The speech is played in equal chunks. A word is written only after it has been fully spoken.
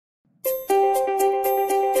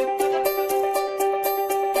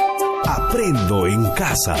Aprendo en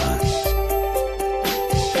casa.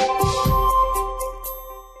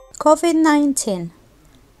 COVID-19.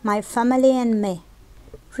 My family and me.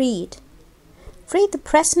 Read. Read the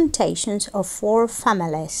presentations of 4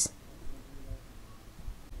 families.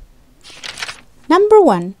 Number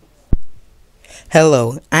 1.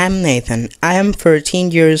 Hello, I'm Nathan. I am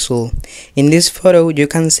 13 years old. In this photo, you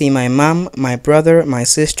can see my mom, my brother, my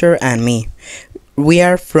sister, and me. We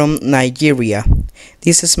are from Nigeria.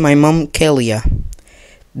 This is my mom, Kelia.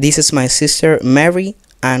 This is my sister, Mary,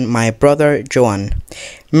 and my brother, Joan.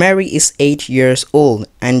 Mary is 8 years old,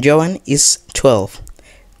 and Joan is 12.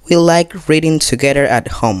 We like reading together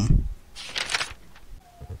at home.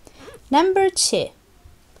 Number 2.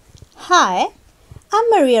 Hi, I'm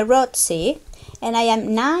Maria Rotzi, and I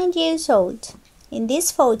am 9 years old. In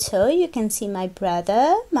this photo, you can see my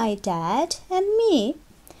brother, my dad, and me.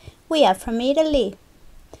 We are from Italy.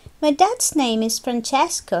 My dad's name is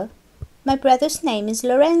Francesco. My brother's name is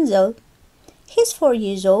Lorenzo. He's 4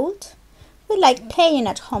 years old. We like playing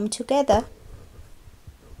at home together.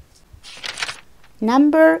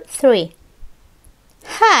 Number 3.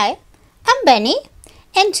 Hi, I'm Benny,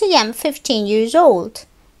 and I am 15 years old.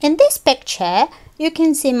 In this picture, you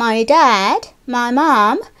can see my dad, my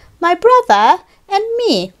mom, my brother, and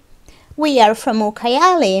me. We are from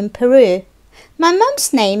Ucayali in Peru. My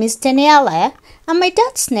mom's name is Daniela, and my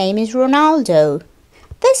dad's name is Ronaldo.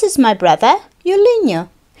 This is my brother, Eulinio.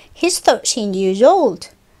 He's 13 years old.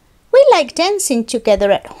 We like dancing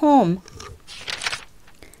together at home.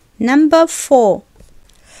 Number 4.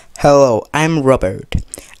 Hello, I'm Robert,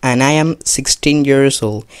 and I am 16 years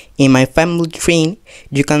old. In my family tree,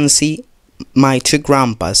 you can see my 2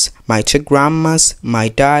 grandpas, my 2 grandmas, my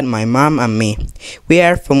dad, my mom, and me. We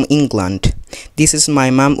are from England. This is my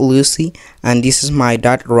mom, Lucy, and this is my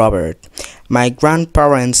dad, Robert. My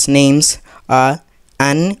grandparents' names are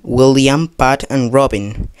Anne, William, Pat, and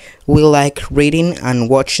Robin. We like reading and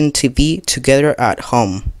watching TV together at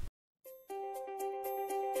home.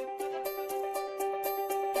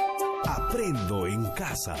 Aprendo en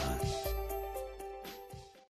casa.